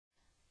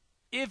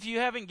If you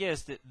haven't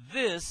guessed it,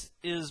 this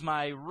is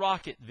my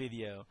rocket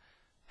video.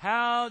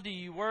 How do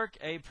you work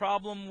a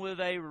problem with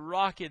a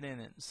rocket in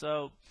it?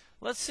 So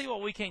let's see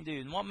what we can do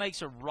and what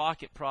makes a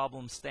rocket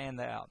problem stand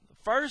out.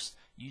 First,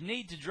 you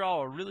need to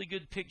draw a really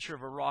good picture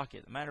of a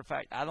rocket. As a matter of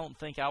fact, I don't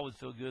think I would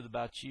feel good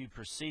about you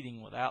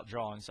proceeding without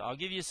drawing. So I'll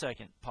give you a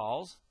second.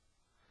 Pause.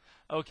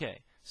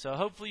 Okay, so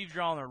hopefully you've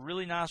drawn a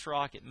really nice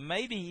rocket,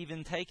 maybe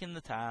even taken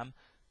the time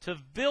to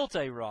have built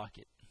a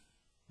rocket.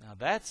 Now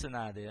that's an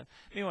idea.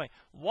 Anyway,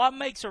 what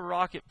makes a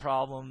rocket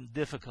problem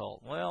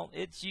difficult? Well,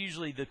 it's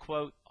usually the,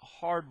 quote,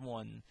 hard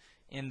one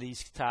in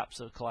these types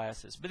of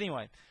classes. But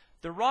anyway,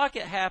 the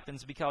rocket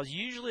happens because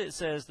usually it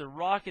says the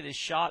rocket is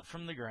shot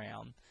from the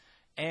ground.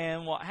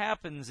 And what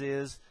happens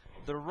is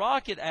the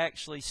rocket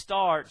actually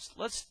starts,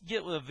 let's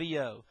get with a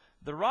VO.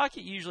 The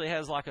rocket usually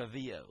has like a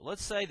VO.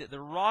 Let's say that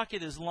the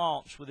rocket is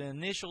launched with an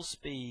initial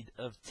speed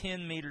of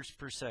 10 meters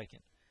per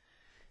second.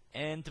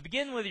 And to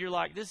begin with, you're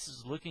like, this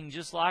is looking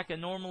just like a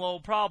normal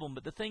old problem.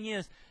 But the thing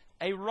is,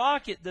 a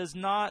rocket does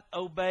not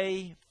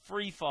obey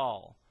free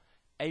fall.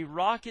 A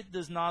rocket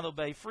does not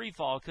obey free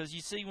fall because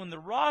you see, when the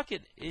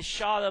rocket is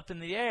shot up in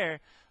the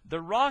air,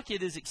 the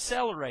rocket is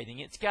accelerating.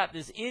 It's got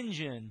this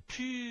engine,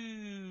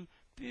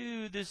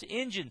 this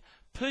engine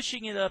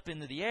pushing it up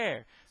into the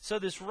air. So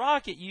this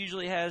rocket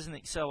usually has an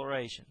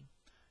acceleration.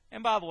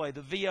 And by the way,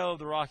 the VO of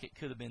the rocket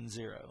could have been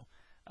 0.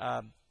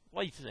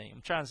 What do you think?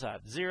 I'm trying to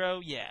decide.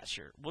 0? Yeah,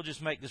 sure. We'll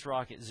just make this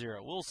rocket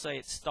 0. We'll say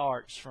it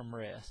starts from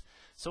rest.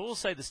 So we'll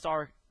say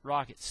the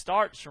rocket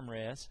starts from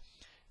rest.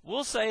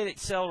 We'll say it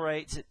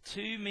accelerates at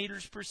 2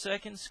 meters per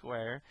second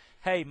square.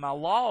 Hey, my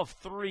law of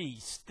 3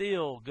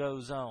 still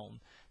goes on.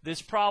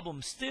 This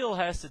problem still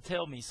has to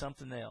tell me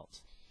something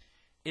else.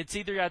 It's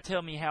either got to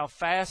tell me how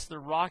fast the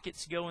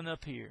rocket's going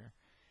up here.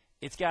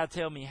 It's got to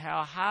tell me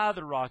how high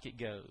the rocket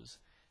goes.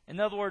 In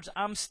other words,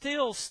 I'm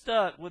still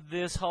stuck with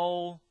this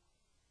whole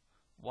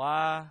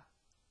Y,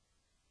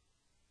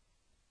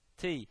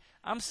 T.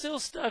 I'm still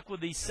stuck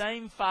with these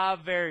same 5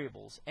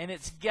 variables, and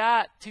it's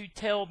got to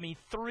tell me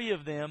 3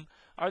 of them,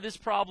 or this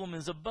problem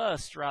is a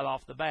bust right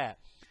off the bat.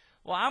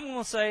 Well, I'm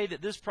going to say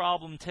that this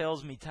problem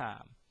tells me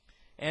time,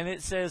 and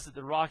it says that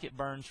the rocket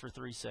burns for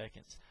 3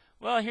 seconds.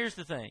 Well, here's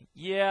the thing.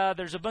 Yeah,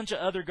 there's a bunch of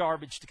other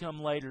garbage to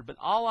come later, but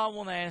all I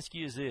want to ask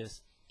you is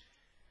this.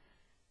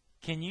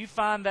 Can you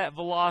find that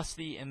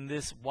velocity in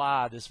this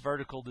y, this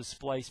vertical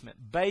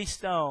displacement,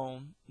 based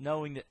on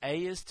knowing that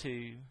a is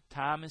 2,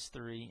 time is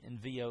 3, and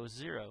VO is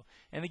 0?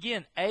 And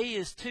again, a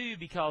is 2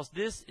 because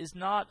this is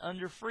not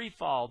under free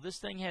fall. This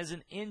thing has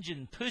an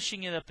engine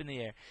pushing it up in the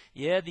air.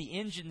 Yeah, the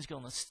engine's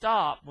going to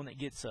stop when it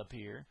gets up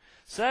here.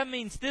 So that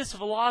means this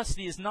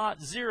velocity is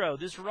not 0.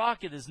 This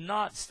rocket is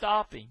not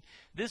stopping.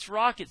 This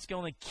rocket's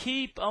going to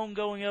keep on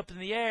going up in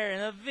the air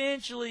and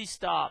eventually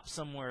stop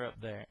somewhere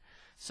up there.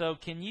 So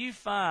can you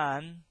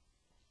find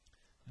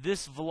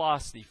this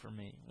velocity for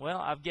me? Well,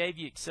 I've gave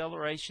you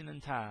acceleration and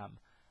time.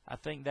 I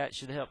think that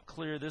should help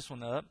clear this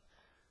one up.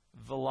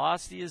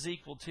 Velocity is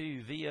equal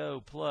to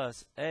VO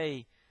plus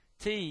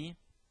AT.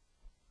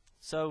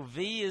 So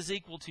V is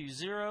equal to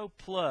 0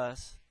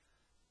 plus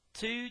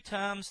 2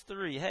 times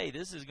 3. Hey,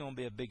 this is going to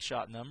be a big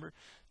shot number.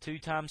 2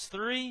 times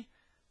 3.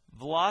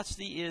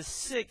 Velocity is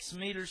 6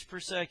 meters per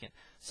second.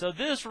 So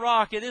this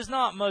rocket is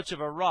not much of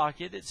a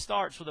rocket. It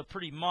starts with a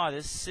pretty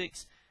modest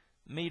 6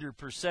 meter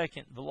per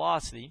second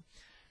velocity.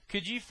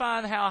 Could you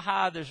find how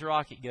high this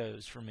rocket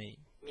goes for me?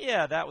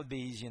 Yeah, that would be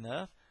easy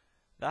enough.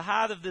 The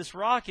height of this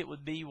rocket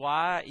would be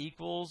y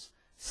equals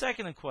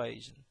second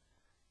equation.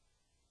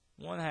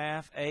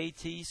 1/2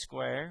 AT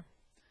squared.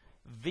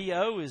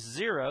 VO is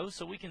 0,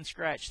 so we can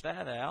scratch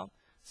that out.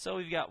 So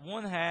we've got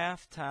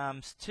 1/2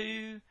 times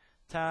 2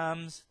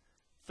 times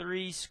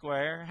 3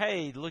 squared.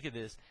 Hey, look at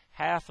this.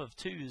 Half of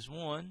 2 is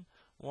 1.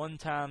 1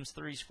 times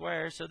 3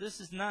 squared, so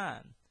this is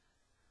 9.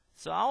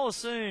 So I'll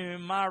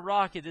assume my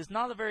rocket is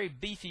not a very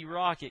beefy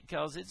rocket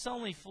because it's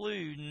only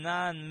flew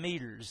 9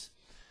 meters.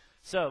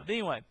 So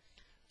anyway,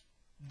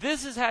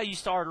 this is how you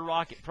start a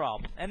rocket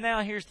problem. And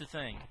now here's the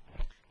thing.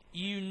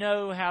 You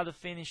know how to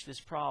finish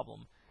this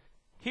problem.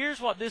 Here's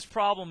what this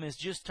problem is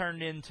just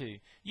turned into.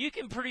 You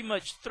can pretty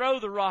much throw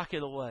the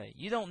rocket away.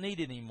 You don't need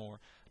it anymore.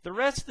 The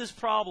rest of this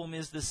problem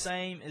is the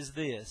same as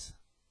this.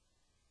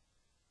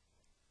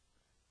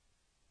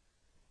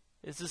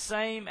 It's the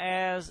same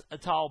as a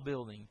tall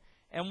building.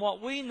 And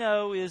what we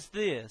know is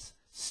this.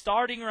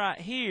 Starting right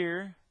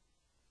here,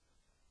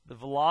 the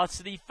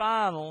velocity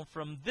final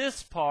from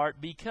this part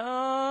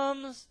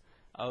becomes,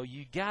 oh,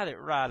 you got it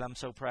right. I'm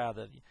so proud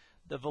of you.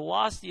 The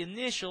velocity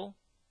initial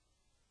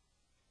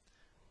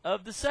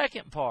of the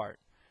second part.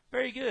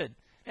 Very good.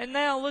 And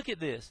now look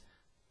at this.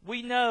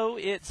 We know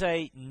it's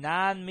a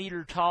 9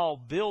 meter tall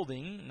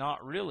building.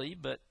 Not really,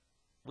 but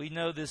we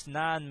know this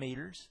 9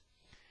 meters.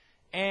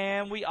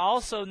 And we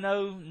also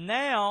know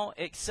now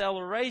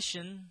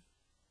acceleration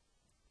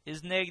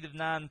is negative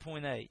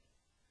 9.8.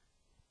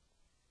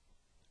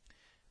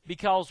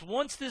 Because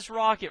once this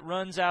rocket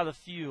runs out of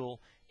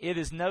fuel, it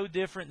is no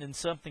different than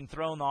something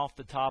thrown off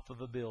the top of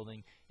a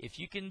building. If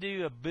you can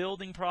do a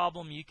building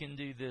problem, you can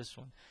do this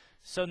one.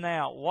 So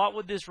now, what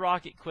would this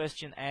rocket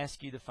question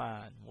ask you to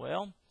find?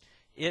 Well,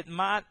 it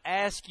might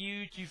ask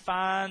you to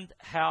find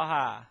how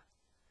high.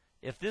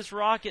 If this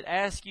rocket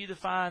asks you to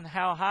find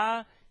how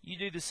high, you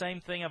do the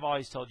same thing I've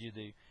always told you to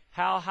do.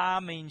 How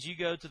high means you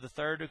go to the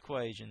third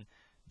equation.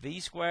 V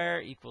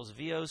squared equals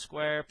VO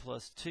squared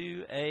plus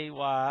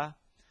 2AY.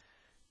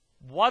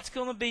 What's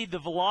going to be the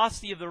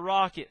velocity of the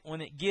rocket when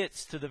it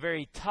gets to the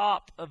very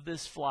top of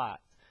this flight?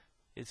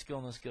 It's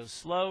going to go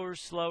slower,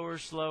 slower,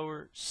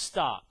 slower,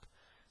 stop.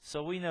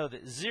 So we know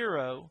that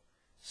 0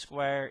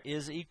 squared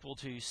is equal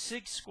to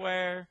 6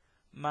 squared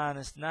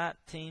minus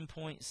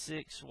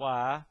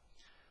 19.6y,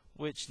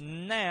 which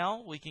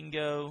now we can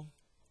go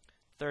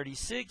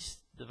 36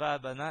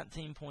 divided by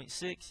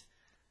 19.6,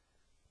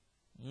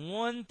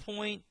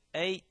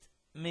 1.8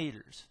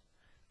 meters.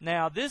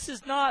 Now, this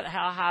is not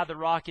how high the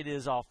rocket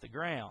is off the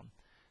ground.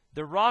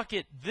 The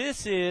rocket,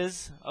 this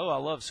is, oh, I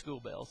love school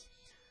bells.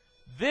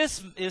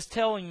 This is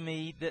telling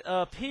me that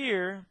up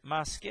here,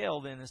 my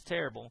scale then is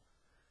terrible.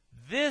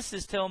 This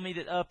is telling me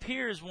that up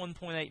here is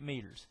 1.8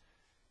 meters.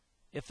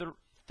 If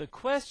the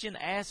question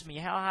asks me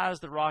how high is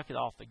the rocket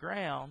off the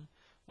ground,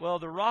 well,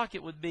 the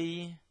rocket would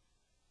be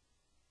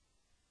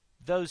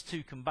those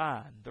two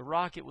combined. The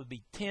rocket would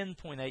be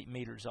 10.8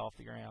 meters off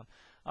the ground.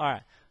 All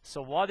right,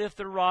 so what if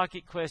the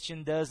rocket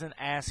question doesn't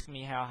ask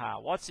me how high?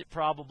 What's it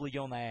probably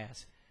going to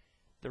ask?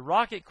 The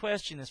rocket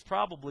question is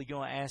probably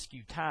going to ask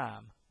you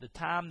time. The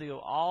time to go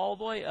all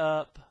the way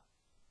up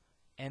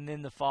and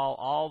then to fall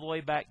all the way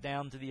back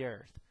down to the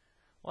earth.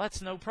 Well,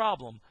 that's no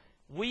problem.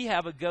 We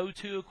have a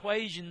go-to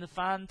equation to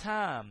find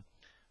time.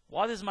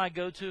 What is my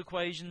go-to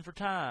equation for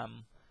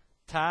time?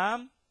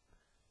 Time,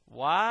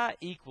 y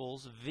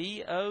equals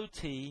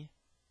VOT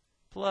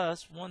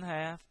plus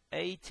 1/2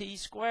 AT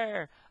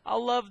squared. I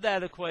love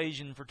that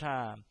equation for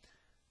time.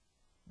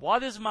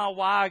 What is my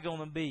y going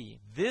to be?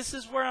 This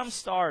is where I'm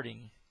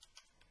starting.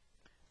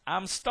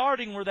 I'm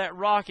starting where that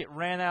rocket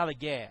ran out of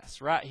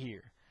gas, right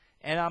here.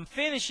 And I'm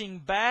finishing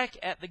back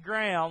at the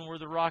ground where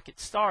the rocket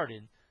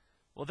started.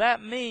 Well,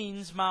 that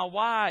means my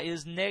y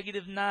is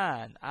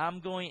 -9. I'm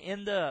going to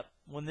end up,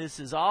 when this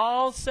is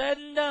all said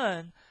and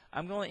done,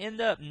 I'm going to end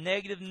up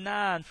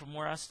 -9 from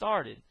where I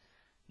started.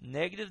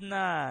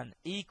 -9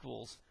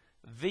 equals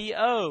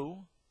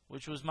VO,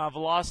 which was my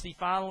velocity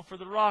final for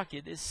the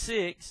rocket, is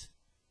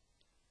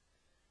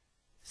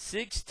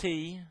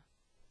 6t,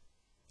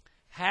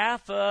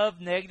 half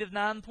of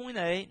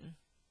 -9.8.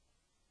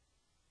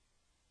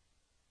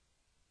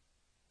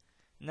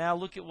 Now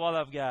look at what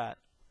I've got.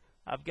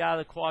 I've got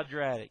a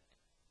quadratic.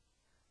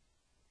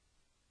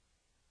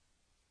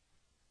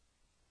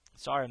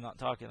 Sorry I'm not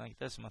talking like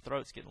this. My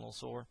throat's getting a little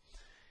sore.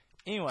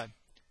 Anyway,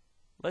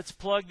 let's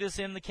plug this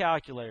in the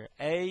calculator.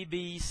 A,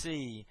 B,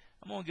 C.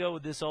 I'm going to go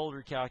with this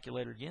older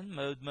calculator again.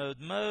 Mode,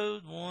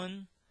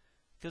 1.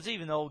 Because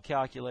even old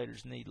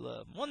calculators need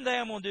love. One day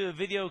I'm going to do a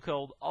video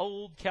called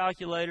Old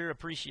Calculator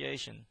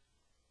Appreciation.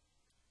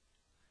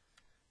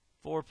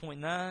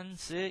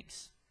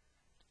 4.969.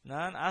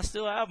 I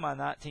still have my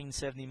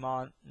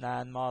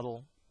 1979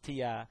 model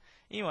TI.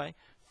 Anyway,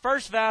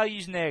 first value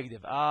is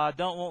negative. I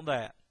don't want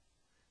that.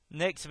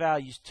 Next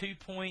value is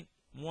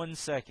 2.1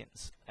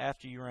 seconds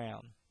after you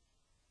round.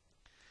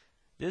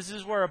 This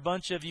is where a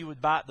bunch of you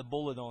would bite the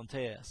bullet on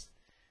tests.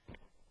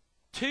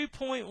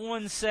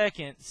 2.1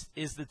 seconds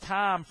is the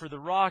time for the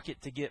rocket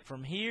to get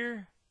from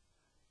here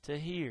to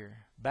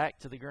here, back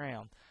to the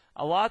ground.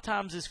 A lot of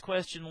times this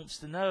question wants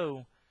to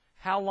know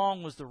how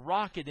long was the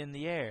rocket in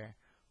the air.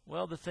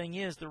 Well, the thing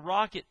is, the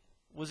rocket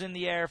was in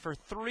the air for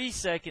 3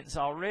 seconds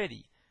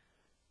already.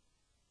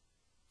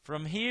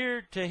 From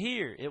here to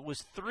here, it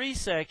was 3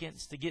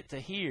 seconds to get to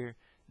here,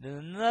 then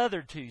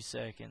another 2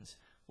 seconds,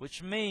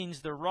 which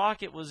means the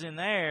rocket was in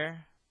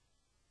air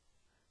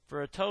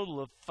for a total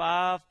of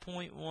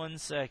 5.1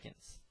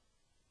 seconds.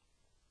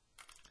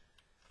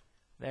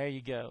 There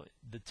you go.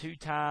 The 2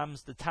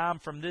 times, the time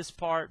from this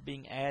part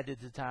being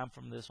added to the time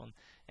from this one.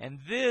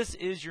 And this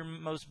is your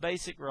most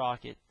basic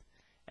rocket.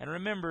 And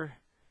remember,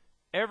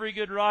 every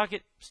good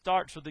rocket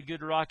starts with a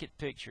good rocket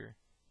picture.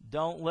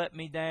 Don't let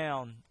me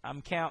down.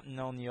 I'm counting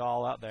on you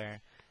all out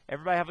there.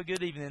 Everybody have a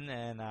good evening,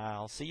 and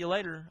I'll see you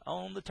later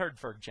on the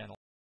Turdford channel.